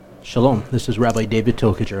Shalom, this is Rabbi David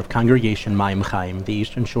Tokajer of Congregation Mayim Chaim, the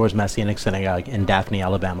Eastern Shore's Messianic Synagogue in Daphne,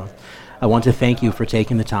 Alabama. I want to thank you for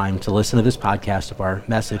taking the time to listen to this podcast of our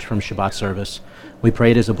message from Shabbat service. We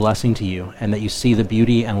pray it is a blessing to you and that you see the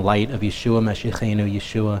beauty and light of Yeshua Meshichenu,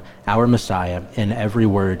 Yeshua, our Messiah, in every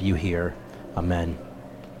word you hear. Amen.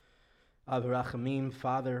 Av Rachamim,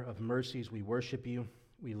 Father of mercies, we worship you.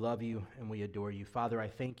 We love you and we adore you. Father, I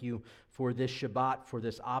thank you for this Shabbat, for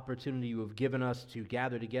this opportunity you have given us to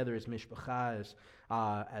gather together as mishpacha,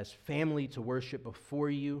 as family, to worship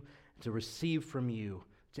before you, to receive from you,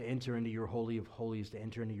 to enter into your Holy of Holies, to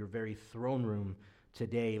enter into your very throne room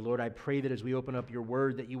today. Lord, I pray that as we open up your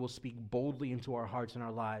word, that you will speak boldly into our hearts and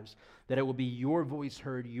our lives, that it will be your voice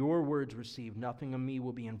heard, your words received. Nothing of me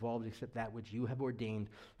will be involved except that which you have ordained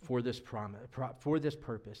for this for this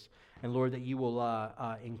purpose. And Lord, that you will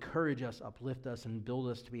encourage us, uplift us, and build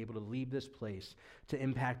us to be able to leave this place to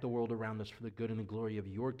impact the world around us for the good and the glory of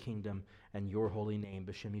your kingdom and your holy name.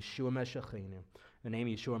 B'Shem Yeshua Meshachenu. In the name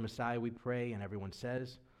of Yeshua Messiah we pray, and everyone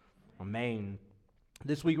says, Amen.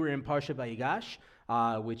 This week we're in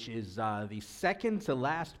CMC-Vayigash, which is the second to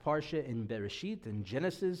last parsha in Bereshit, in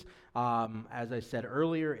Genesis. As I said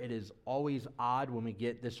earlier, it is always odd when we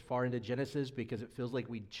get this far into Genesis because it feels like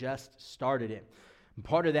we just started it. And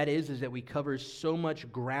part of that is that we cover so much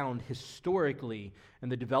ground historically in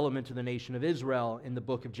the development of the nation of Israel in the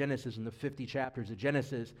book of Genesis, in the 50 chapters of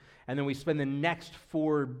Genesis, and then we spend the next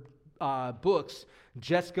four books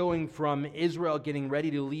just going from Israel getting ready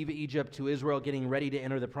to leave Egypt to Israel getting ready to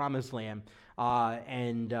enter the Promised Land,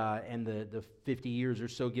 and the 50 years or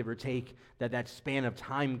so, give or take, that span of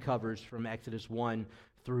time covers from Exodus 1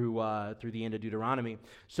 through the end of Deuteronomy.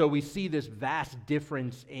 So we see this vast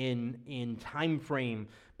difference in time frame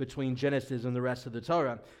between Genesis and the rest of the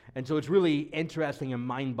Torah. And so it's really interesting and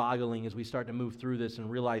mind-boggling as we start to move through this and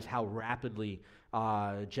realize how rapidly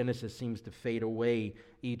Genesis seems to fade away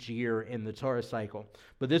each year in the Torah cycle.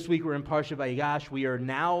 But this week we're in Parsha Vayigash. We are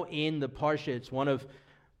now in the Parsha. It's one of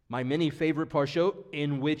my many favorite parshot,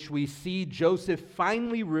 in which we see Joseph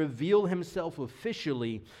finally reveal himself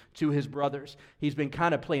officially to his brothers. He's been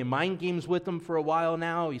kind of playing mind games with them for a while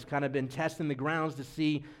now. He's kind of been testing the grounds to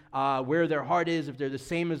see where their heart is, if they're the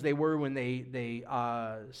same as they were when they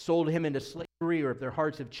sold him into slavery, or if their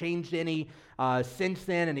hearts have changed any since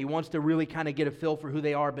then, and he wants to really kind of get a feel for who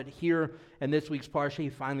they are. But here in this week's parsha, he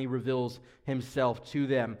finally reveals himself to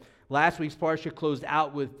them. Last week's parsha closed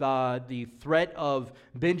out with the threat of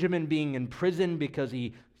Benjamin being in prison because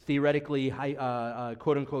he theoretically,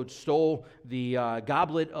 quote-unquote, stole the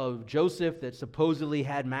goblet of Joseph that supposedly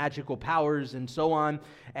had magical powers and so on.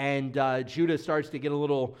 And Judah starts to get a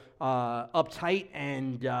little uptight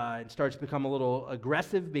and starts to become a little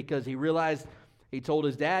aggressive because he realized, he told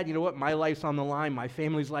his dad, you know what, my life's on the line, my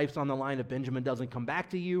family's life's on the line if Benjamin doesn't come back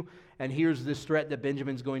to you. And here's this threat that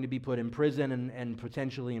Benjamin's going to be put in prison and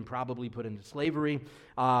potentially and probably put into slavery.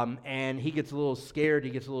 And he gets a little scared, he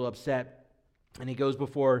gets a little upset, and he goes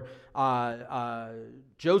before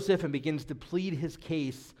Joseph and begins to plead his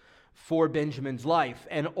case for Benjamin's life.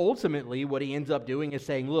 And ultimately, what he ends up doing is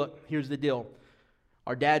saying, look, here's the deal.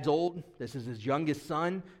 Our dad's old. This is his youngest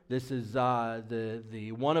son. This is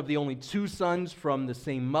the one of the only two sons from the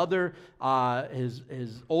same mother.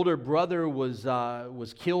 His older brother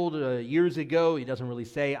was killed years ago. He doesn't really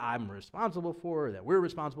say I'm responsible for, or that we're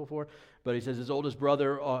responsible for, but he says his older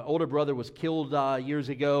brother was killed years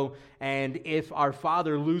ago. And if our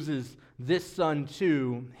father loses this son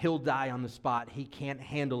too, he'll die on the spot. He can't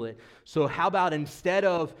handle it. So how about instead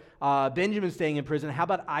of Benjamin staying in prison, how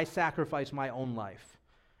about I sacrifice my own life?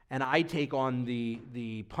 And I take on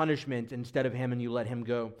the punishment instead of him, and you let him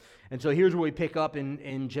go. And so here's where we pick up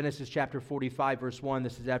in Genesis chapter 45, verse 1.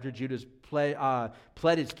 This is after Judah's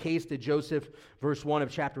pled his case to Joseph. Verse 1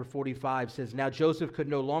 of chapter 45 says, Now Joseph could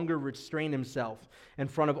no longer restrain himself in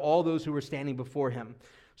front of all those who were standing before him.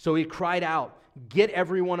 So he cried out, Get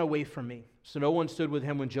everyone away from me. So no one stood with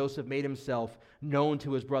him when Joseph made himself known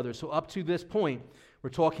to his brothers. So up to this point, we're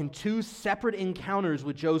talking two separate encounters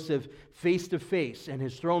with Joseph face to face in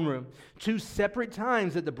his throne room. Two separate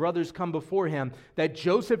times that the brothers come before him, that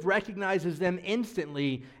Joseph recognizes them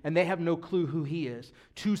instantly and they have no clue who he is.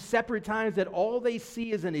 Two separate times that all they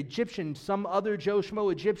see is an Egyptian, some other Joe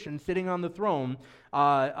Schmo Egyptian sitting on the throne,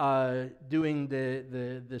 doing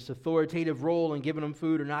this authoritative role and giving them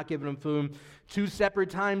food or not giving them food. Two separate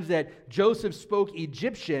times that Joseph spoke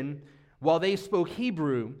Egyptian, while they spoke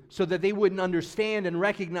Hebrew, so that they wouldn't understand and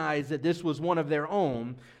recognize that this was one of their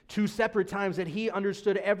own. 2 separate times that he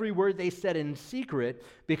understood every word they said in secret,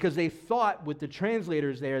 because they thought with the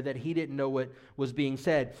translators there that he didn't know what was being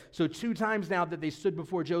said. So 2 times now that they stood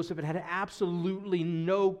before Joseph and had absolutely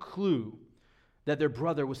no clue that their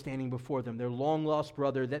brother was standing before them, their long-lost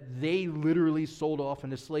brother that they literally sold off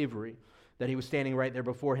into slavery, that he was standing right there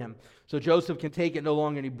before him. So Joseph can take it no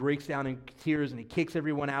longer, and he breaks down in tears, and he kicks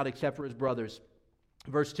everyone out except for his brothers.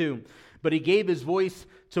 Verse 2, but he gave his voice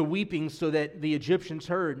to weeping so that the Egyptians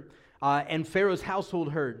heard, and Pharaoh's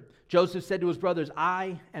household heard. Joseph said to his brothers,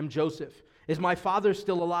 I am Joseph. Is my father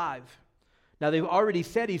still alive? Now, they've already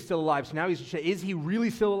said he's still alive, so now he's saying, is he really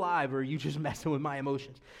still alive, or are you just messing with my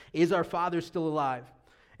emotions? Is our father still alive?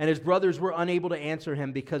 And his brothers were unable to answer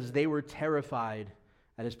him because they were terrified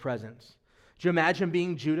at his presence. Do you imagine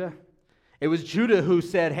being Judah? It was Judah who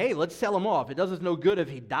said, hey, let's sell him off. It does us no good if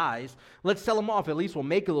he dies. Let's sell him off. At least we'll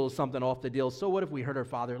make a little something off the deal. So what if we hurt our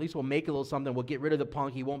father? At least we'll make a little something. We'll get rid of the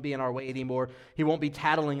punk. He won't be in our way anymore. He won't be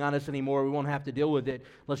tattling on us anymore. We won't have to deal with it.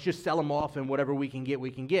 Let's just sell him off, and whatever we can get, we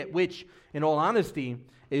can get. Which, in all honesty,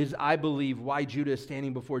 is, I believe, why Judah is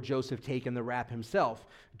standing before Joseph taking the rap himself.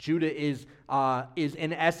 Judah is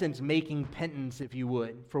in essence making penance, if you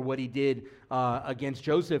would, for what he did against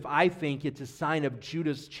Joseph. I think it's a sign of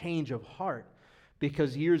Judah's change of heart,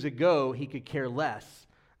 because years ago he could care less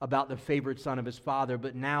about the favorite son of his father,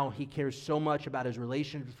 but now he cares so much about his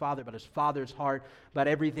relationship with his father, about his father's heart, about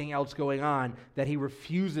everything else going on, that he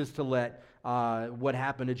refuses to let what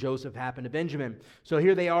happened to Joseph happen to Benjamin. So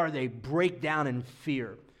here they are, they break down in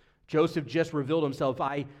fear. Joseph just revealed himself.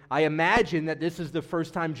 I imagine that this is the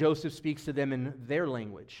first time Joseph speaks to them in their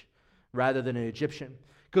language rather than an Egyptian.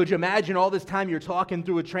 Could you imagine all this time you're talking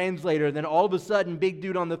through a translator, and then all of a sudden, big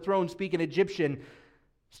dude on the throne speaking Egyptian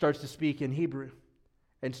starts to speak in Hebrew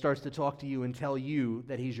and starts to talk to you and tell you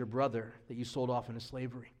that he's your brother that you sold off into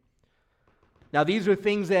slavery. Now, these are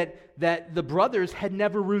things that the brothers had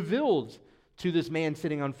never revealed to this man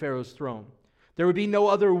sitting on Pharaoh's throne. There would be no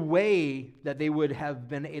other way that they would have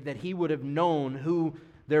been, that he would have known who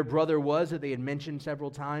their brother was that they had mentioned several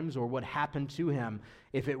times, or what happened to him,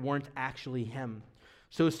 if it weren't actually him.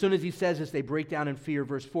 So as soon as he says this, they break down in fear.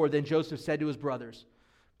 Verse 4, then Joseph said to his brothers,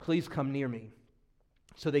 please come near me.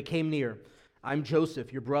 So they came near. I'm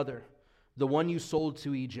Joseph, your brother, the one you sold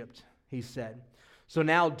to Egypt, he said. So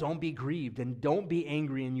now don't be grieved and don't be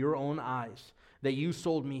angry in your own eyes that you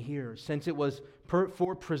sold me here, since it was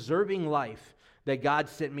for preserving life that God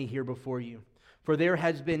sent me here before you. For there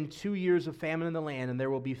has been 2 years of famine in the land, and there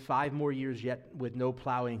will be 5 more years yet with no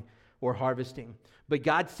plowing or harvesting. But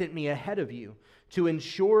God sent me ahead of you to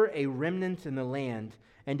ensure a remnant in the land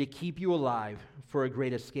and to keep you alive for a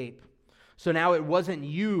great escape. So now it wasn't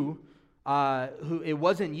you,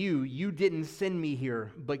 you didn't send me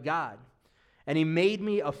here, but God. And he made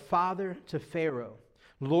me a father to Pharaoh,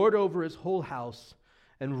 lord over his whole house,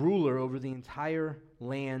 and ruler over the entire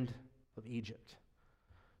land of Egypt.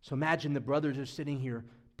 So imagine the brothers are sitting here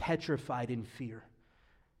petrified in fear.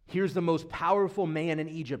 Here's the most powerful man in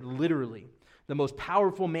Egypt, literally, the most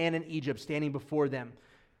powerful man in Egypt standing before them,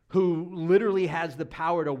 who literally has the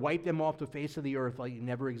power to wipe them off the face of the earth like he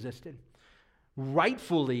never existed.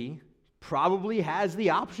 Rightfully, probably has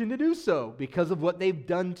the option to do so because of what they've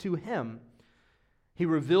done to him. He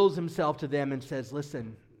reveals himself to them and says,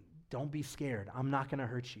 listen, don't be scared. I'm not going to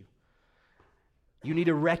hurt you. You need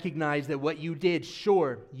to recognize that what you did,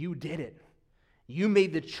 sure, you did it. You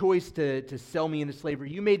made the choice to sell me into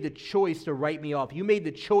slavery. You made the choice to write me off. You made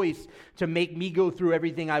the choice to make me go through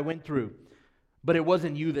everything I went through. But it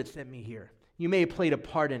wasn't you that sent me here. You may have played a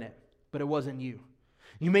part in it, but it wasn't you.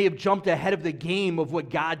 You may have jumped ahead of the game of what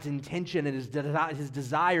God's intention and his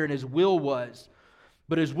desire and his will was.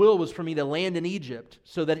 But his will was for me to land in Egypt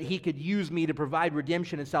so that he could use me to provide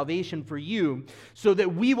redemption and salvation for you, so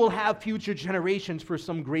that we will have future generations for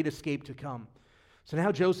some great escape to come. So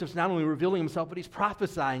now Joseph's not only revealing himself, but he's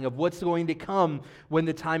prophesying of what's going to come when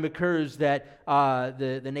the time occurs that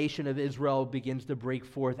the nation of Israel begins to break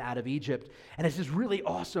forth out of Egypt. And it's this really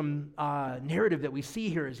awesome narrative that we see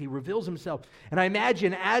here as he reveals himself. And I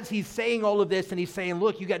imagine as he's saying all of this and he's saying,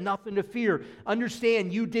 look, you got nothing to fear.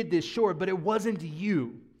 Understand you did this, sure, but it wasn't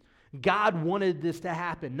you. God wanted this to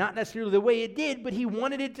happen. Not necessarily the way it did, but he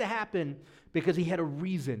wanted it to happen because he had a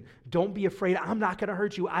reason. Don't be afraid. I'm not going to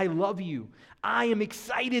hurt you. I love you. I am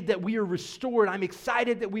excited that we are restored. I'm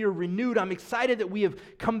excited that we are renewed. I'm excited that we have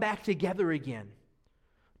come back together again.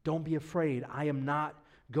 Don't be afraid. I am not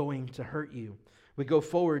going to hurt you. We go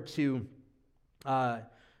forward to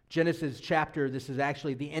Genesis chapter, this is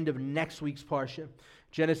actually the end of next week's parsha.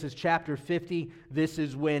 Genesis chapter 50, this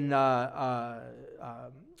is when, my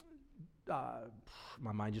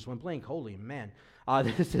mind just went blank, holy man.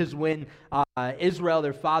 This is when Israel,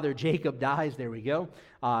 their father, Jacob, dies. There we go.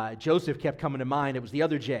 Joseph kept coming to mind. It was the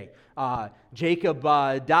other J. Jacob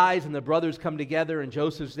dies, and the brothers come together, and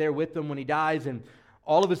Joseph's there with them when he dies, and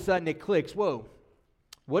all of a sudden it clicks. Whoa,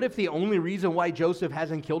 what if the only reason why Joseph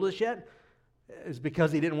hasn't killed us yet is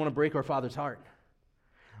because he didn't want to break our father's heart?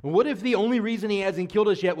 What if the only reason he hasn't killed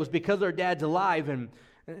us yet was because our dad's alive and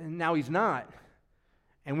now he's not?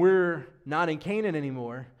 And we're not in Canaan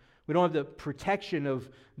anymore. We don't have the protection of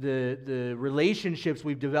the relationships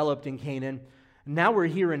we've developed in Canaan. Now we're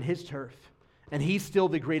here in his turf, and he's still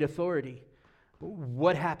the great authority.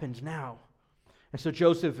 What happens now? And so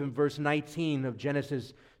Joseph, in verse 19 of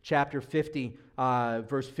Genesis chapter 50,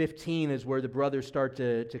 verse 15 is where the brothers start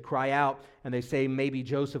to cry out, and they say maybe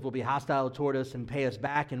Joseph will be hostile toward us and pay us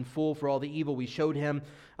back in full for all the evil we showed him.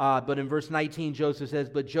 But in verse 19, Joseph says,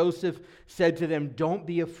 "But Joseph said to them, 'Don't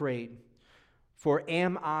be afraid, for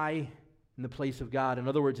am I in the place of God?'" In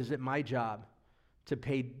other words, is it my job to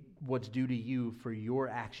pay what's due to you for your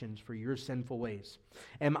actions, for your sinful ways?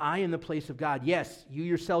 Am I in the place of God? Yes, you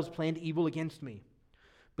yourselves planned evil against me,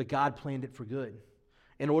 but God planned it for good,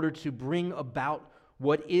 in order to bring about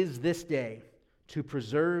what is this day, to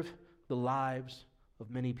preserve the lives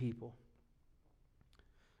of many people.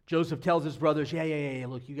 Joseph tells his brothers, yeah,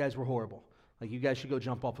 look, you guys were horrible. Like, you guys should go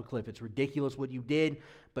jump off a cliff. It's ridiculous what you did,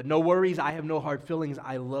 but no worries. I have no hard feelings.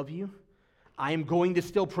 I love you. I am going to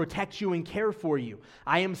still protect you and care for you.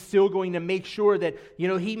 I am still going to make sure that,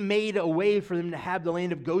 he made a way for them to have the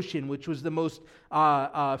land of Goshen, which was the most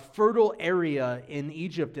fertile area in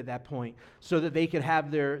Egypt at that point, so that they could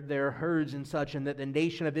have their herds and such, and that the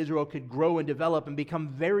nation of Israel could grow and develop and become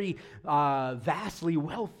very vastly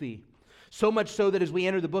wealthy. So much so that as we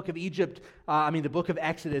enter the book of the book of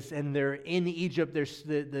Exodus, and they're in Egypt,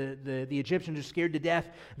 the Egyptians are scared to death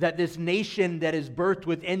that this nation that is birthed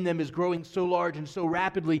within them is growing so large and so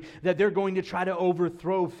rapidly that they're going to try to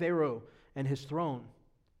overthrow Pharaoh and his throne.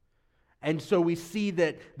 And so we see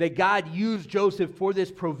that God used Joseph for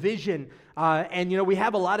this provision. And we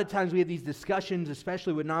have a lot of times we have these discussions,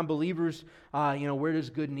 especially with non-believers. Where does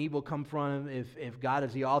good and evil come from? If God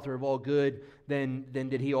is the author of all good, then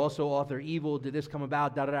did he also author evil? Did this come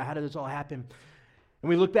about? How did this all happen? And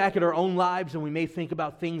we look back at our own lives, and we may think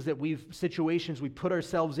about things that situations we put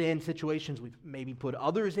ourselves in, situations we've maybe put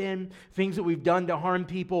others in, things that we've done to harm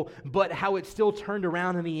people, but how it still turned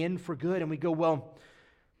around in the end for good. And we go, well,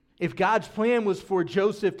 if God's plan was for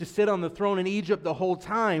Joseph to sit on the throne in Egypt the whole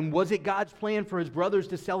time, was it God's plan for his brothers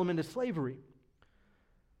to sell him into slavery?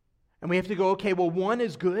 And we have to go, okay, well, one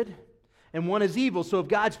is good and one is evil. So if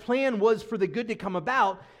God's plan was for the good to come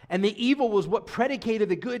about and the evil was what predicated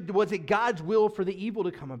the good, was it God's will for the evil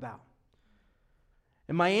to come about?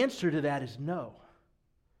 And my answer to that is no.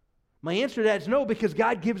 My answer to that is no, because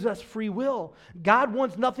God gives us free will. God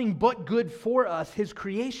wants nothing but good for us, his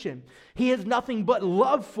creation. He has nothing but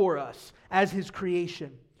love for us as his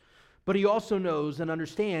creation. But he also knows and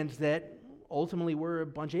understands that ultimately we're a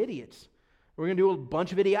bunch of idiots. We're going to do a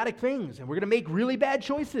bunch of idiotic things, and we're going to make really bad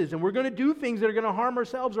choices, and we're going to do things that are going to harm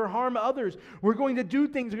ourselves or harm others. We're going to do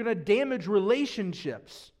things that are going to damage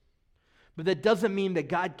relationships. But that doesn't mean that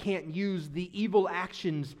God can't use the evil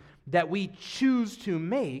actions that we choose to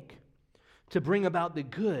make to bring about the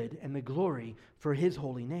good and the glory for his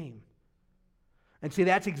holy name. And see,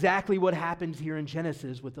 that's exactly what happens here in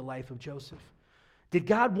Genesis with the life of Joseph. Did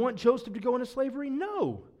God want Joseph to go into slavery?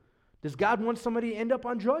 No. Does God want somebody to end up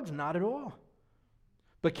on drugs? Not at all.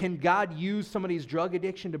 But can God use somebody's drug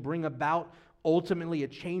addiction to bring about ultimately a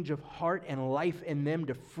change of heart and life in them,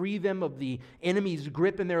 to free them of the enemy's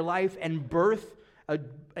grip in their life and birth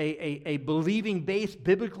a believing-based,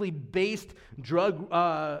 biblically-based drug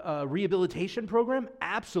rehabilitation program?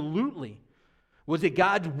 Absolutely. Was it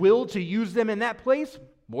God's will to use them in that place?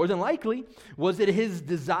 More than likely. Was it his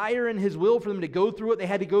desire and his will for them to go through what they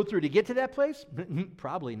had to go through to get to that place?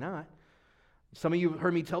 Probably not. Some of you have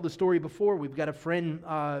heard me tell the story before. We've got a friend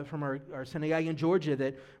from our synagogue in Georgia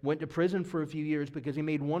that went to prison for a few years because he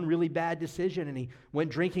made one really bad decision, and he went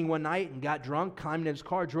drinking one night and got drunk, climbed in his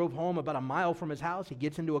car, drove home about a mile from his house. He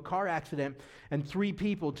gets into a car accident, and 3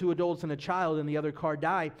 people, 2 adults and a child in the other car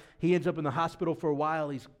die. He ends up in the hospital for a while.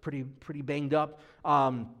 He's pretty banged up.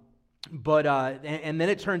 But and then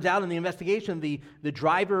it turns out in the investigation, the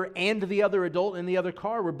driver and the other adult in the other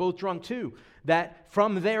car were both drunk too. That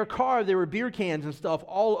from their car there were beer cans and stuff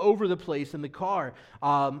all over the place in the car,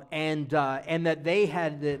 and that they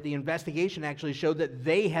had the investigation actually showed that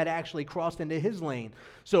they had actually crossed into his lane.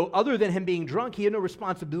 So other than him being drunk, he had no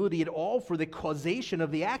responsibility at all for the causation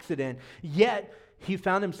of the accident. Yet he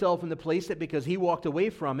found himself in the place that because he walked away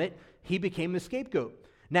from it, he became the scapegoat.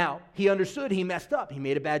 Now, he understood he messed up. He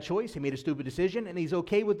made a bad choice. He made a stupid decision, and he's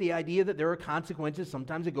okay with the idea that there are consequences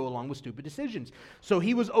sometimes that go along with stupid decisions. So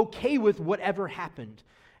he was okay with whatever happened.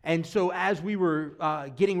 And so as we were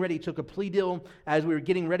getting ready, took a plea deal, as we were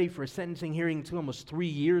getting ready for a sentencing hearing, it took almost 3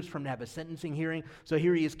 years for him to have a sentencing hearing. So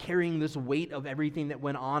here he is carrying this weight of everything that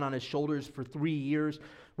went on his shoulders for 3 years.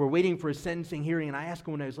 We're waiting for a sentencing hearing, and I asked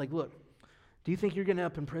him when I was like, look, do you think you're going to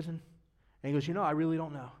end up in prison? And he goes, I really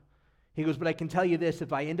don't know. He goes, but I can tell you this,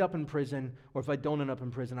 if I end up in prison or if I don't end up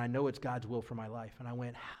in prison, I know it's God's will for my life. And I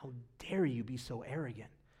went, how dare you be so arrogant?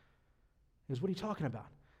 He goes, what are you talking about?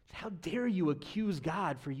 How dare you accuse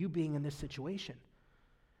God for you being in this situation?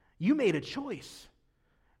 You made a choice.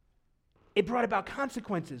 It brought about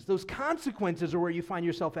consequences. Those consequences are where you find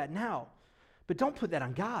yourself at now. But don't put that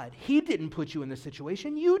on God. He didn't put you in this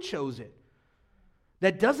situation. You chose it.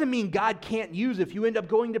 That doesn't mean God can't use, if you end up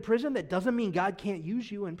going to prison, that doesn't mean God can't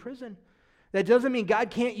use you in prison. That doesn't mean God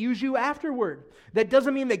can't use you afterward. That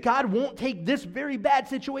doesn't mean that God won't take this very bad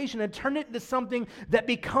situation and turn it into something that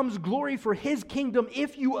becomes glory for His kingdom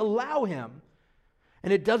if you allow Him.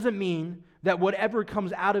 And it doesn't mean that whatever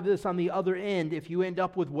comes out of this on the other end, if you end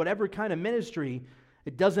up with whatever kind of ministry,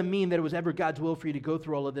 it doesn't mean that it was ever God's will for you to go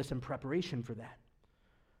through all of this in preparation for that.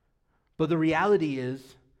 But the reality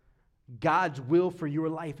is, God's will for your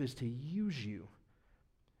life is to use you.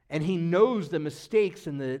 And He knows the mistakes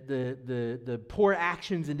and the poor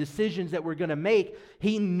actions and decisions that we're going to make.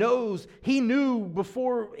 He knew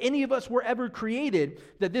before any of us were ever created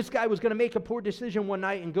that this guy was going to make a poor decision one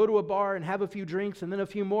night and go to a bar and have a few drinks and then a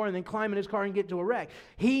few more and then climb in his car and get into a wreck.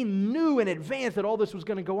 He knew in advance that all this was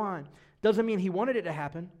going to go on. Doesn't mean He wanted it to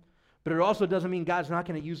happen, but it also doesn't mean God's not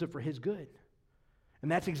going to use it for His good.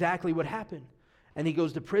 And that's exactly what happened. And he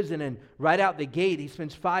goes to prison, and right out the gate, he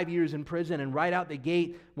spends 5 years in prison, and right out the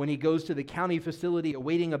gate, when he goes to the county facility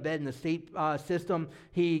awaiting a bed in the state system,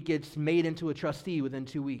 he gets made into a trustee within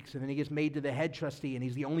 2 weeks. And then he gets made to the head trustee, and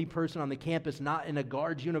he's the only person on the campus not in a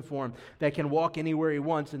guard's uniform that can walk anywhere he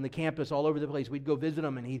wants in the campus all over the place. We'd go visit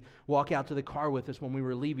him, and he'd walk out to the car with us when we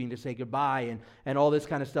were leaving to say goodbye and all this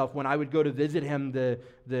kind of stuff. When I would go to visit him, the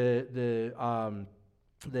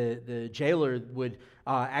jailer would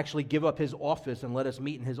actually give up his office and let us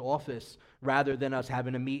meet in his office rather than us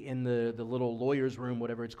having to meet in the little lawyer's room,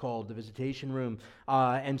 whatever it's called, the visitation room,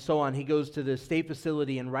 and so on. He goes to the state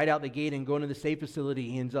facility, and right out the gate and going to the state facility,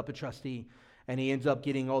 he ends up a trustee. And he ends up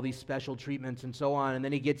getting all these special treatments and so on. And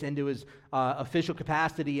then he gets into his official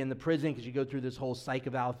capacity in the prison, because you go through this whole psych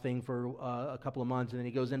eval thing for a couple of months. And then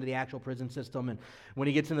he goes into the actual prison system. And when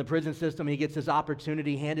he gets in the prison system, he gets this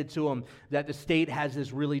opportunity handed to him that the state has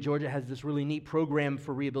Georgia has this really neat program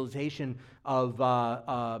for rehabilitation of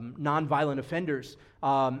nonviolent offenders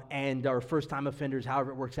or first-time offenders,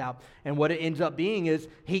 however it works out. And what it ends up being is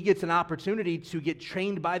he gets an opportunity to get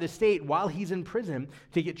trained by the state while he's in prison,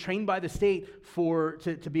 to get trained by the state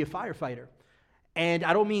to be a firefighter. And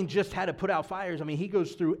I don't mean just how to put out fires. I mean, he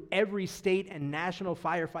goes through every state and national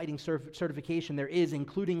firefighting certification there is,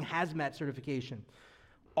 including hazmat certification,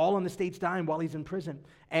 all on the state's dime while he's in prison.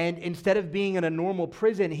 And instead of being in a normal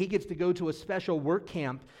prison, he gets to go to a special work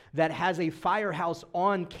camp that has a firehouse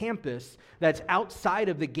on campus that's outside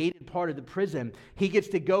of the gated part of the prison. He gets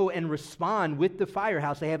to go and respond with the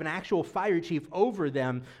firehouse. They have an actual fire chief over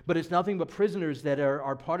them, but it's nothing but prisoners that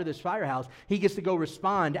are part of this firehouse. He gets to go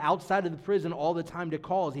respond outside of the prison all the time to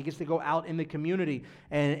calls. He gets to go out in the community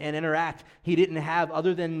and interact. He didn't have,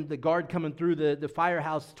 other than the guard coming through the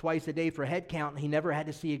firehouse twice a day for head count, he never had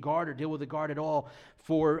to see a guard or deal with a guard at all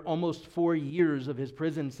for almost 4 years of his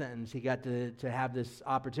prison sentence. He got to have this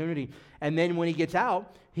opportunity. And then when he gets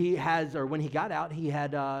out, when he got out, he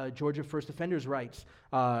had Georgia first offenders rights,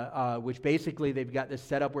 which basically they've got this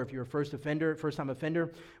set up where if you're a first-time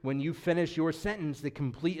offender, when you finish your sentence, the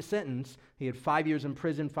complete sentence, he had 5 years in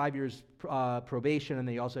prison, 5 years probation, and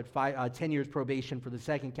they also had 10 years probation for the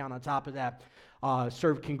second count on top of that,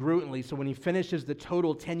 served congruently. So when he finishes the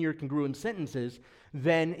total 10-year congruent sentences,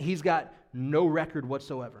 then he's got no record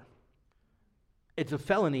whatsoever. It's a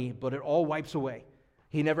felony, but it all wipes away.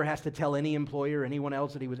 He never has to tell any employer or anyone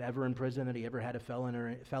else that he was ever in prison, that he ever had a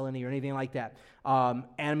felony or anything like that. And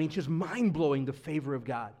I mean, just mind-blowing, the favor of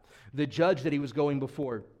God. The judge that he was going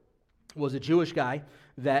before, was a Jewish guy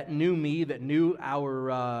that knew me, that knew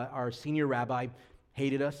our senior rabbi,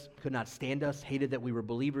 hated us, could not stand us, hated that we were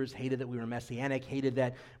believers, hated that we were messianic, hated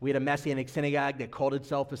that we had a messianic synagogue that called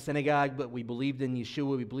itself a synagogue, but we believed in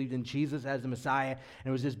Yeshua, we believed in Jesus as the Messiah, and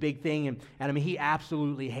it was this big thing, and I mean, he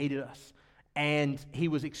absolutely hated us. And he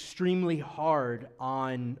was extremely hard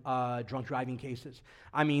on drunk driving cases.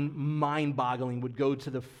 I mean, mind-boggling, would go to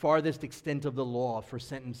the farthest extent of the law for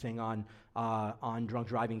sentencing on drunk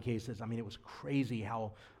driving cases. I mean, it was crazy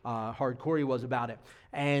how hardcore he was about it.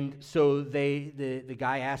 And so the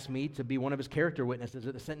guy asked me to be one of his character witnesses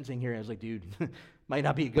at the sentencing hearing. I was like, dude, might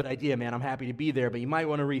not be a good idea, man. I'm happy to be there, but you might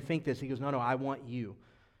want to rethink this. He goes, no, I want you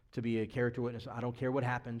to be a character witness. I don't care what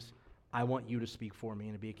happens. I want you to speak for me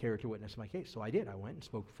and to be a character witness in my case. So I did. I went and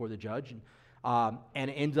spoke before the judge, and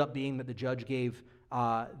it ends up being that the judge gave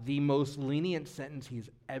the most lenient sentence he's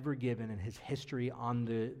ever given in his history on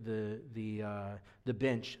the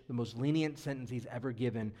bench. The most lenient sentence he's ever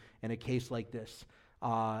given in a case like this.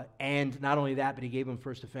 And not only that, but he gave them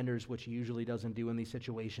first offenders, which he usually doesn't do in these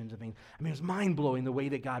situations. I mean, it was mind-blowing the way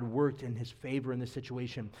that God worked in his favor in this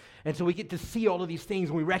situation. And so we get to see all of these things,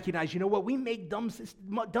 and we recognize, you know what, we make dumb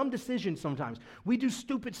decisions sometimes. We do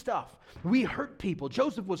stupid stuff. We hurt people.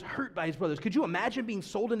 Joseph was hurt by his brothers. Could you imagine being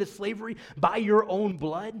sold into slavery by your own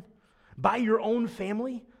blood? By your own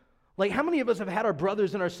family? Like, how many of us have had our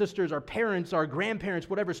brothers and our sisters, our parents, our grandparents,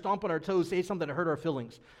 whatever, stomp on our toes, say something to hurt our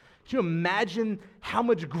feelings? Can you imagine how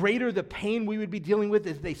much greater the pain we would be dealing with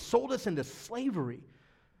if they sold us into slavery?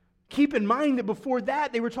 Keep in mind that before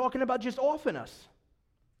that, they were talking about just offing us.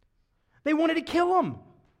 They wanted to kill them.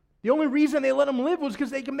 The only reason they let them live was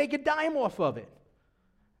because they could make a dime off of it.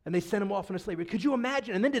 And they sent them off into slavery. Could you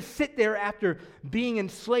imagine? And then to sit there after being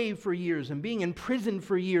enslaved for years and being in prison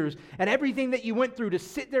for years and everything that you went through, to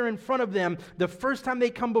sit there in front of them the first time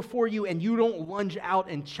they come before you and you don't lunge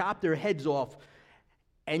out and chop their heads off.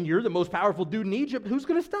 And you're the most powerful dude in Egypt. Who's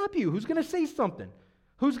going to stop you? Who's going to say something?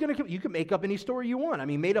 You can make up any story you want. I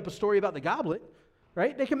mean, made up a story about the goblet,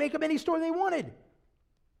 right? They can make up any story they wanted.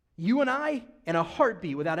 You and I, in a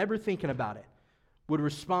heartbeat, without ever thinking about it, would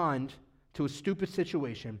respond to a stupid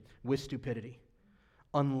situation with stupidity,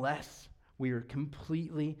 unless we are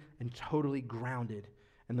completely and totally grounded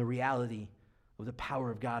in the reality of the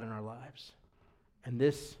power of God in our lives. And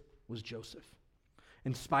this was Joseph.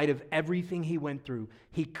 In spite of everything he went through,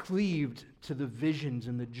 he cleaved to the visions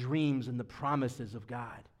and the dreams and the promises of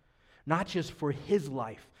God. Not just for his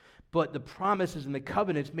life, but the promises and the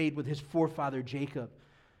covenants made with his forefather Jacob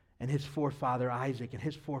and his forefather Isaac and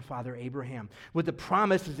his forefather Abraham. With the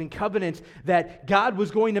promises and covenants that God was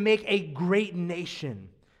going to make a great nation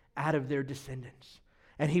out of their descendants.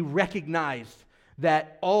 And he recognized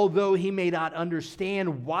that although he may not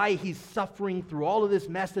understand why he's suffering through all of this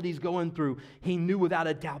mess that he's going through, he knew without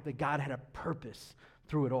a doubt that God had a purpose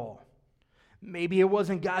through it all. Maybe it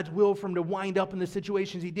wasn't God's will for him to wind up in the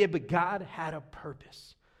situations he did, but God had a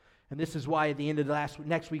purpose. And this is why at the end of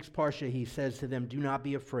next week's Parsha, he says to them, do not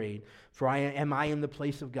be afraid, for I am in the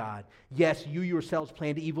place of God. Yes, you yourselves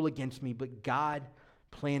planned evil against me, but God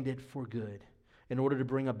planned it for good, in order to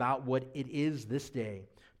bring about what it is this day,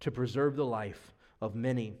 to preserve the life of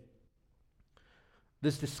many.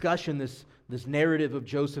 This discussion, this narrative of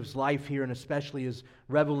Joseph's life here, and especially his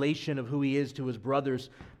revelation of who he is to his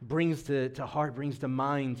brothers, brings to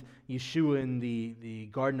mind Yeshua in the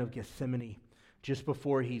Garden of Gethsemane, just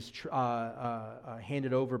before he's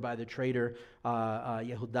handed over by the traitor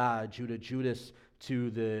Judas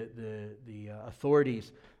to the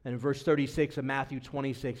authorities. And in verse 36 of Matthew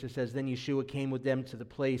 26, it says, then Yeshua came with them to the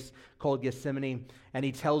place called Gethsemane, and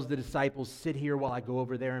he tells the disciples, sit here while I go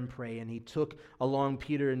over there and pray. And he took along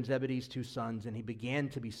Peter and Zebedee's two sons, and he began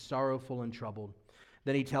to be sorrowful and troubled.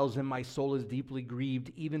 Then he tells them, my soul is deeply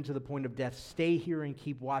grieved, even to the point of death. Stay here and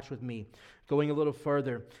keep watch with me. Going a little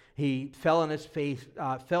further, he fell face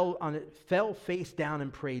down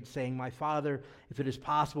and prayed, saying, my Father, if it is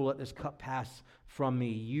possible, let this cup pass from me.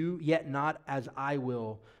 Yet not as I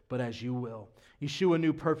will, but as you will. Yeshua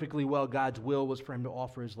knew perfectly well God's will was for him to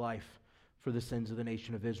offer his life for the sins of the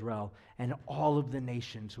nation of Israel and all of the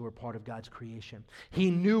nations who are part of God's creation.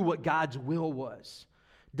 He knew what God's will was.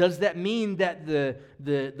 Does that mean that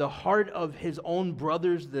the heart of his own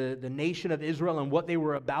brothers, the nation of Israel, and what they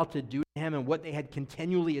were about to do to him and what they had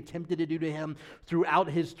continually attempted to do to him throughout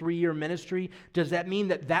his 3-year ministry, does that mean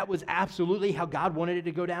that that was absolutely how God wanted it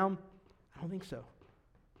to go down? I don't think so.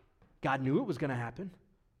 God knew it was going to happen.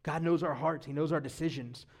 God knows our hearts. He knows our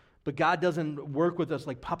decisions. But God doesn't work with us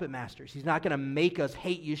like puppet masters. He's not going to make us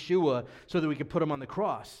hate Yeshua so that we can put him on the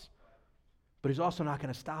cross. But he's also not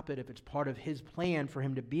going to stop it if it's part of his plan for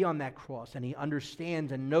him to be on that cross, and he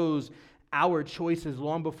understands and knows our choices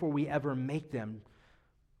long before we ever make them.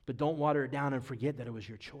 But don't water it down and forget that it was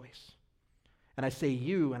your choice. And I say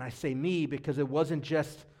you and I say me because it wasn't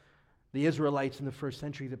just the Israelites in the first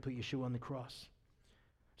century that put Yeshua on the cross.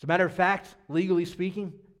 As a matter of fact, legally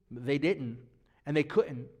speaking, they didn't and they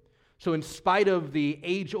couldn't. So in spite of the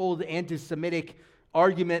age-old anti-Semitic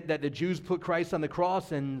argument that the Jews put Christ on the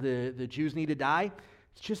cross and the Jews need to die,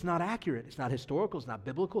 it's just not accurate. It's not historical. It's not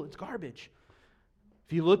biblical. It's garbage.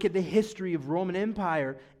 If you look at the history of Roman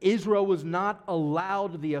Empire, Israel was not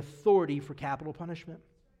allowed the authority for capital punishment.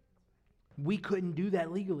 We couldn't do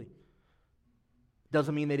that legally.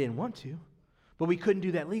 Doesn't mean they didn't want to, but we couldn't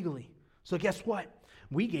do that legally. So guess what?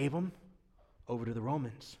 We gave them over to the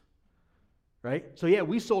Romans. Right? So yeah,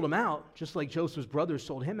 we sold him out, just like Joseph's brothers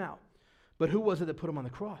sold him out. But who was it that put him on the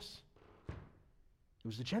cross? It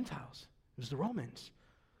was the Gentiles. It was the Romans.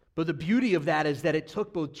 But the beauty of that is that it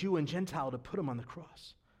took both Jew and Gentile to put him on the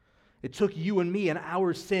cross. It took you and me and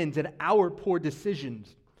our sins and our poor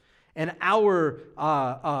decisions and our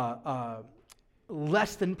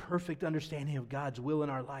less than perfect understanding of God's will in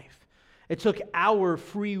our life. It took our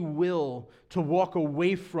free will to walk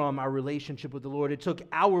away from our relationship with the Lord. It took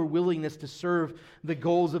our willingness to serve the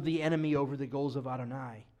goals of the enemy over the goals of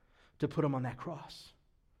Adonai to put him on that cross.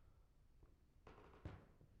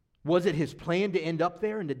 Was it his plan to end up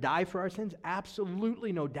there and to die for our sins?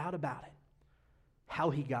 Absolutely, no doubt about it.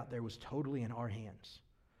 How he got there was totally in our hands,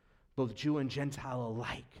 both Jew and Gentile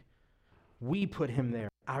alike. We put him there.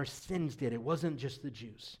 Our sins did. It wasn't just the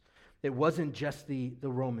Jews. It wasn't just the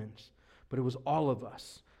Romans, but it was all of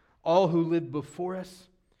us, all who lived before us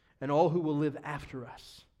and all who will live after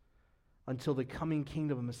us until the coming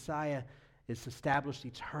kingdom of Messiah is established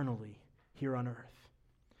eternally here on earth.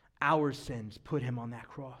 Our sins put him on that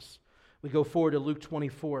cross. We go forward to Luke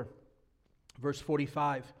 24, verse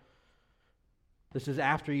 45. This is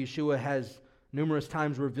after Yeshua has numerous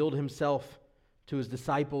times revealed himself to his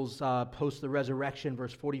disciples post the resurrection.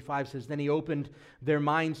 Verse 45 says, "Then he opened their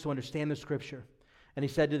minds to understand the scripture. And he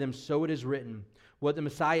said to them, 'So it is written, what the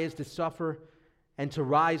Messiah is to suffer and to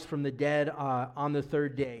rise from the dead on the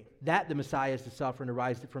third day. That the Messiah is to suffer and to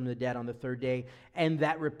rise from the dead on the third day. And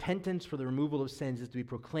that repentance for the removal of sins is to be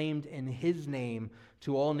proclaimed in his name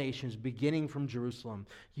to all nations, beginning from Jerusalem.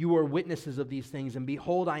 You are witnesses of these things. And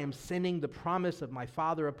behold, I am sending the promise of my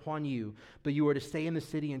Father upon you. But you are to stay in the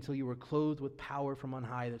city until you are clothed with power from on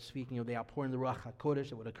high.'" That's speaking of the outpouring of the Ruach HaKodesh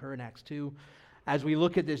that would occur in Acts 2. As we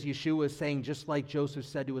look at this, Yeshua is saying, just like Joseph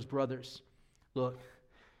said to his brothers, look,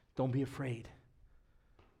 don't be afraid.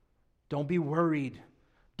 Don't be worried.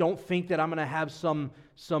 Don't think that I'm going to have some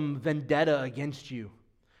vendetta against you.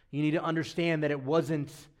 You need to understand that it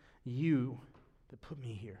wasn't you that put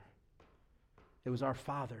me here. It was our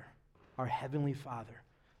Father, our Heavenly Father,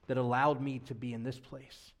 that allowed me to be in this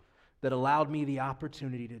place, that allowed me the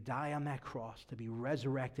opportunity to die on that cross, to be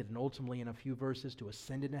resurrected, and ultimately in a few verses to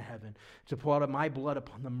ascend into heaven, to pour out my blood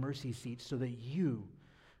upon the mercy seat so that you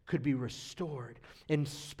could be restored in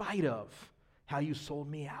spite of how you sold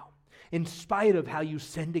me out, in spite of how you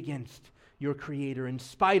sinned against your Creator, in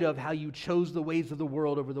spite of how you chose the ways of the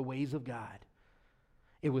world over the ways of God.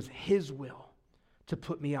 It was his will to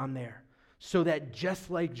put me on there, so that just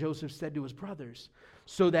like Joseph said to his brothers,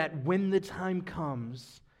 so that when the time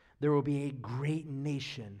comes, there will be a great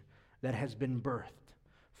nation that has been birthed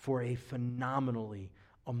for a phenomenally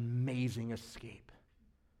amazing escape.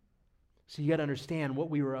 So you got to understand what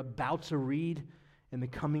we were about to read in the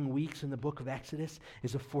coming weeks in the book of Exodus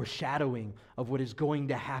is a foreshadowing of what is going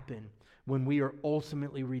to happen when we are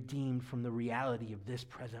ultimately redeemed from the reality of this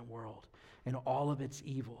present world and all of its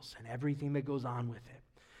evils and everything that goes on with it.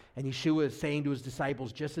 And Yeshua is saying to his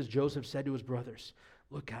disciples, just as Joseph said to his brothers,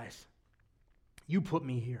 look guys, you put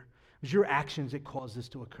me here. It was your actions that caused this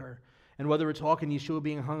to occur. And whether we're talking Yeshua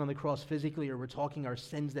being hung on the cross physically or we're talking our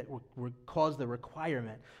sins that caused the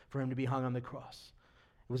requirement for him to be hung on the cross,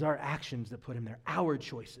 it was our actions that put him there, our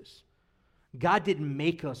choices. God didn't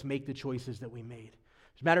make us make the choices that we made.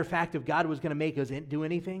 As a matter of fact, if God was going to make us do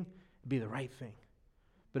anything, it'd be the right thing.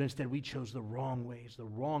 But instead, we chose the wrong ways, the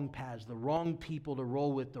wrong paths, the wrong people to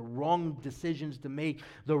roll with, the wrong decisions to make,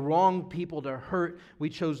 the wrong people to hurt. We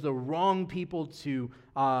chose the wrong people to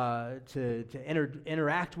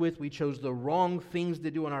interact with. We chose the wrong things to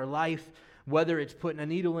do in our life, whether it's putting a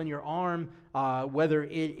needle in your arm, whether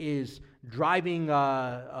it is driving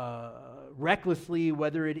recklessly,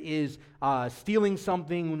 whether it is stealing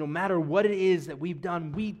something. No matter what it is that we've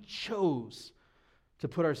done, we chose to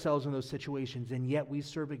put ourselves in those situations, and yet we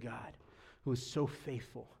serve a God who is so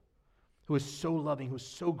faithful who is so loving, who is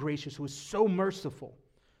so gracious, who is so merciful,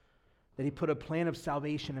 that he put a plan of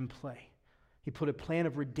salvation in play. He put a plan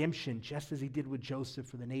of redemption, just as he did with Joseph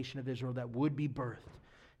for the nation of Israel that would be birthed.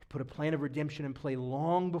 He put a plan of redemption in play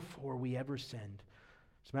long before we ever sinned.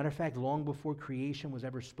 As a matter of fact, long before creation was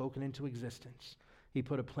ever spoken into existence. He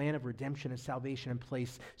put a plan of redemption and salvation in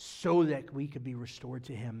place so that we could be restored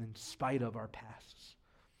to him in spite of our pasts,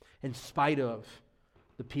 in spite of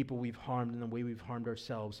the people we've harmed and the way we've harmed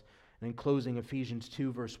ourselves. And in closing, Ephesians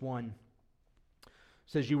 2, verse 1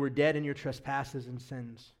 says, "You were dead in your trespasses and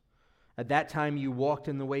sins. At that time you walked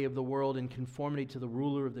in the way of the world in conformity to the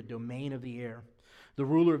ruler of the domain of the air, the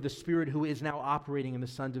ruler of the spirit who is now operating in the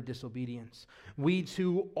sons of disobedience. We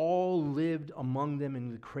too all lived among them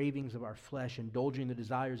in the cravings of our flesh, indulging the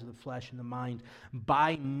desires of the flesh and the mind.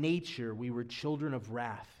 By nature we were children of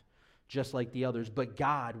wrath, just like the others. But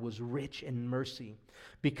God was rich in mercy,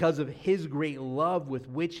 because of his great love with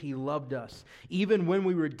which he loved us. Even when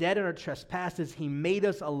we were dead in our trespasses, he made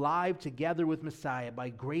us alive together with Messiah. By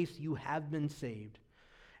grace you have been saved.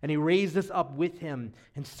 And he raised us up with him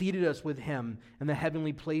and seated us with him in the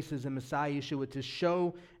heavenly places in Messiah Yeshua, to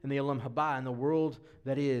show in the Olam Haba, in the world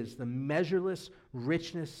that is, the measureless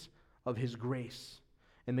richness of his grace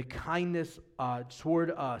and the kindness toward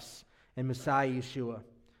us in Messiah Yeshua.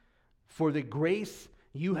 For the grace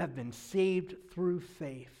you have been saved through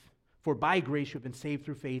faith. For by grace you have been saved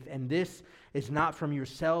through faith, and this is not from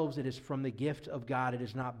yourselves, it is from the gift of God. It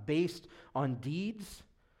is not based on deeds,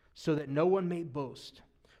 so that no one may boast.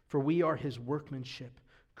 For we are his workmanship,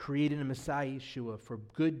 created in Messiah Yeshua for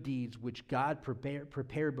good deeds, which God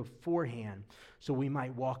prepared beforehand, so we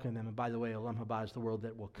might walk in them." And by the way, Olam Haba is the world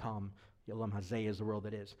that will come. The Olam Hazeh is the world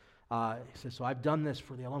that is. He says, so I've done this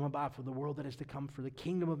for the Olam Haba, for the world that is to come, for the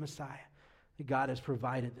kingdom of Messiah. That God has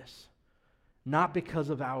provided this. Not because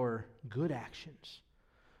of our good actions,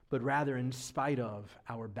 but rather in spite of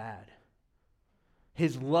our bad.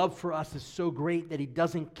 His love for us is so great that he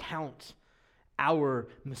doesn't count our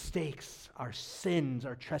mistakes, our sins,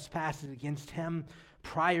 our trespasses against him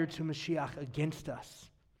prior to Mashiach against us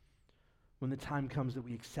when the time comes that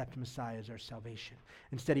we accept Messiah as our salvation.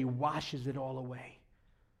 Instead, he washes it all away.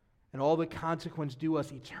 And all the consequence due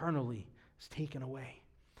us eternally is taken away.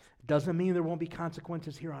 Doesn't mean there won't be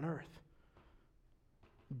consequences here on earth.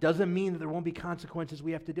 Doesn't mean that there won't be consequences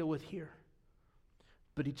we have to deal with here.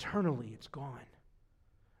 But eternally, it's gone.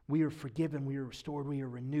 We are forgiven, we are restored, we are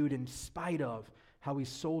renewed in spite of how we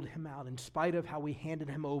sold him out, in spite of how we handed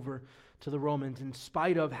him over to the Romans, in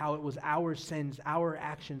spite of how it was our sins, our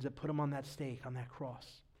actions that put him on that stake, on that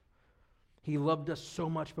cross. He loved us so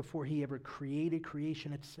much before he ever created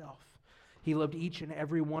creation itself. He loved each and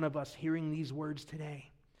every one of us hearing these words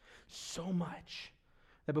today so much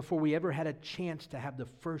that before we ever had a chance to have the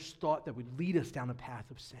first thought that would lead us down a path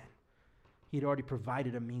of sin, he had already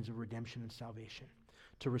provided a means of redemption and salvation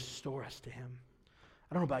to restore us to him.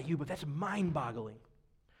 I don't know about you, but that's mind-boggling.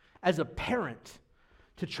 As a parent,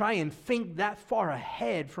 to try and think that far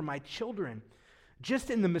ahead for my children,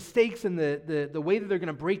 just in the mistakes and the way that they're going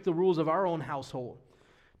to break the rules of our own household,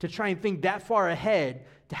 to try and think that far ahead,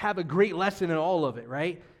 to have a great lesson in all of it,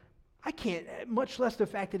 right? I can't, much less the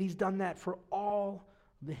fact that he's done that for all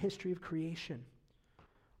the history of creation,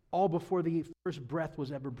 all before the first breath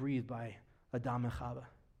was ever breathed by Adam and Chava,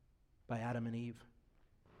 by Adam and Eve.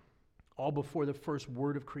 All before the first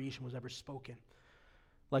word of creation was ever spoken.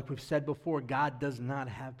 Like we've said before, God does not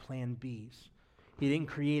have plan Bs. He didn't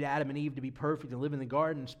create Adam and Eve to be perfect and live in the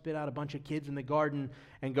garden, spit out a bunch of kids in the garden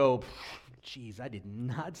and go, geez, I did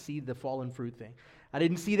not see the fallen fruit thing. I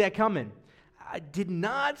didn't see that coming. I did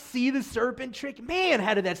not see the serpent trick. Man,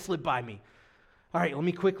 how did that slip by me? All right, let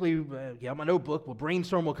me quickly get out my notebook. We'll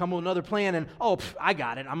brainstorm. We'll come up with another plan. And, I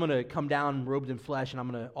got it. I'm going to come down robed in flesh, and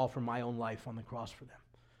I'm going to offer my own life on the cross for them.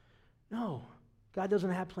 No, God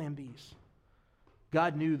doesn't have plan Bs.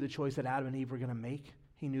 God knew the choice that Adam and Eve were going to make.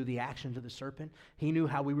 He knew the actions of the serpent. He knew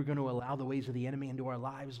how we were going to allow the ways of the enemy into our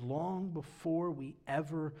lives long before we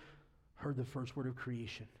ever heard the first word of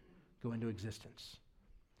creation go into existence.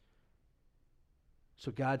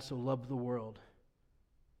 So God so loved the world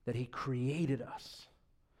that he created us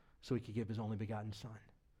so he could give his only begotten Son,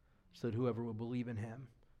 so that whoever will believe in him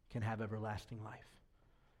can have everlasting life.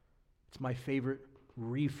 It's my favorite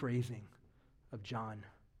rephrasing of John.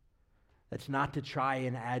 That's not to try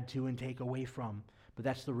and add to and take away from, but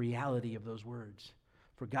that's the reality of those words.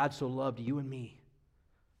 For God so loved you and me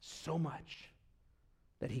so much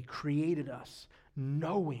that he created us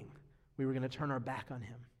knowing we were going to turn our back on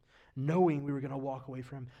him, knowing we were going to walk away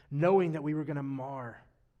from him, knowing that we were going to mar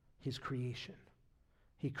his creation.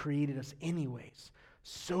 He created us anyways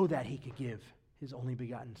so that he could give his only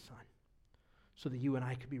begotten Son. so that you and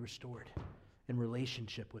I could be restored in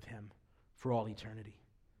relationship with him for all eternity.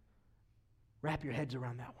 Wrap your heads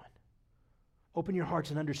around that one. Open your hearts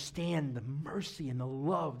and understand the mercy and the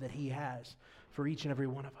love that he has for each and every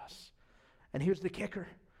one of us. And here's the kicker.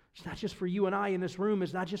 It's not just for you and I in this room.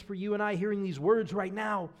 It's not just for you and I hearing these words right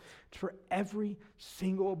now. It's for every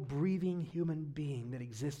single breathing human being that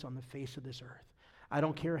exists on the face of this earth. I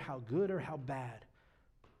don't care how good or how bad.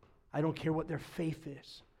 I don't care what their faith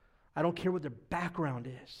is. I don't care what their background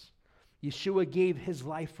is. Yeshua gave his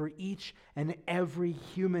life for each and every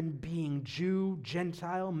human being, Jew,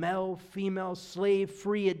 Gentile, male, female, slave,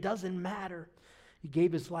 free, it doesn't matter. He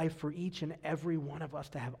gave his life for each and every one of us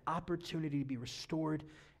to have opportunity to be restored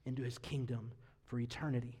into his kingdom for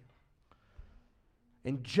eternity.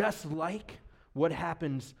 And just like what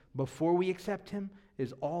happens before we accept him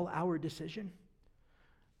is all our decision,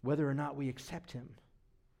 whether or not we accept him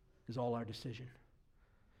is all our decision.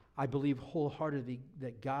 I believe wholeheartedly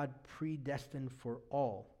that God predestined for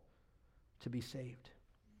all to be saved,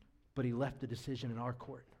 but he left the decision in our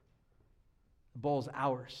court. The ball's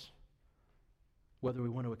ours, whether we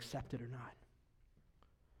want to accept it or not.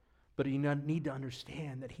 But you need to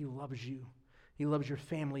understand that he loves you. He loves your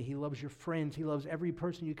family. He loves your friends. He loves every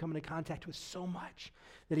person you come into contact with so much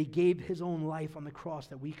that he gave his own life on the cross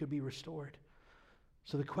that we could be restored.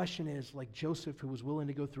 So the question is, like Joseph, who was willing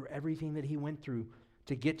to go through everything that he went through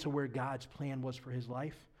to get to where God's plan was for his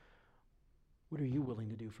life, what are you willing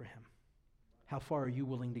to do for him? How far are you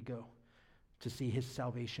willing to go to see his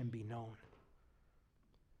salvation be known?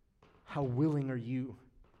 How willing are you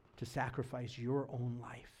to sacrifice your own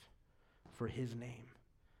life for his name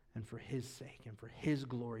and for his sake and for his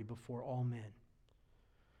glory before all men?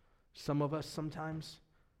 Some of us, sometimes,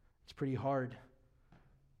 it's pretty hard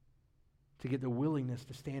to get the willingness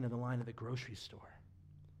to stand in the line at the grocery store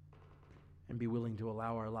and be willing to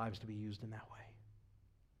allow our lives to be used in that way.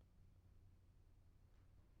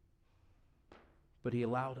 But he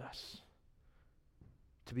allowed us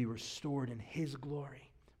to be restored in his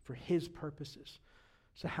glory for his purposes.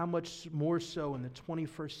 So how much more so in the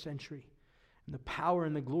 21st century, and the power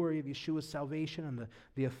and the glory of Yeshua's salvation and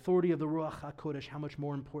the authority of the Ruach HaKodesh, how much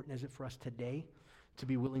more important is it for us today to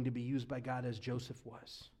be willing to be used by God as Joseph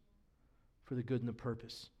was for the good and the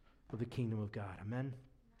purpose of the kingdom of God. Amen.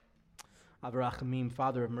 Avrachamim,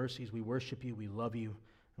 Father of mercies, we worship you, we love you,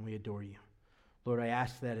 and we adore you. Lord, I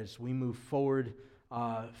ask that as we move forward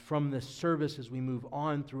from this service, as we move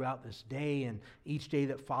on throughout this day and each day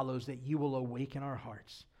that follows, that you will awaken our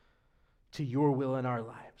hearts to your will in our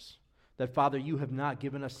lives. That, Father, you have not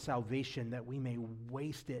given us salvation that we may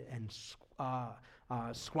waste it and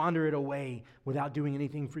squander it away without doing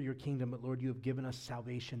anything for your kingdom. But, Lord, you have given us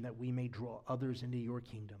salvation that we may draw others into your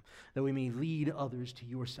kingdom, that we may lead others to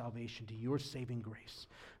your salvation, to your saving grace.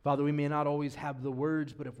 Father, we may not always have the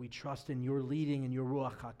words, but if we trust in your leading and your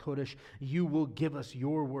Ruach HaKodesh, you will give us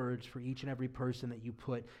your words for each and every person that you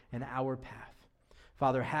put in our path.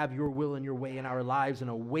 Father, have your will and your way in our lives and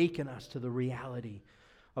awaken us to the reality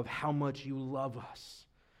of how much you love us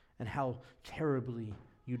and how terribly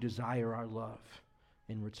you desire our love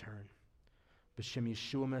in return. B'Shem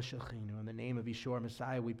Yeshua Meshachinu, in the name of Yeshua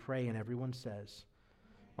Messiah, we pray, and everyone says,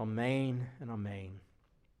 Amen and Amen.